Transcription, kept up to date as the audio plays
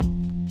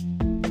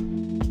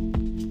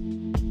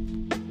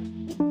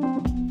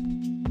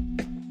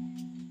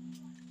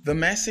The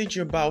message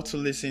you're about to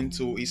listen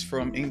to is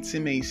from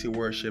Intimacy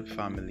Worship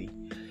Family.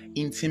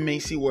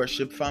 Intimacy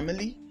Worship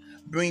Family,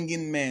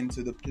 bringing men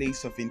to the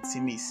place of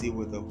intimacy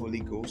with the Holy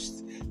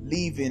Ghost,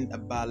 living a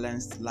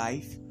balanced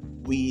life.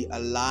 We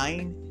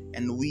align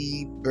and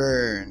we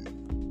burn.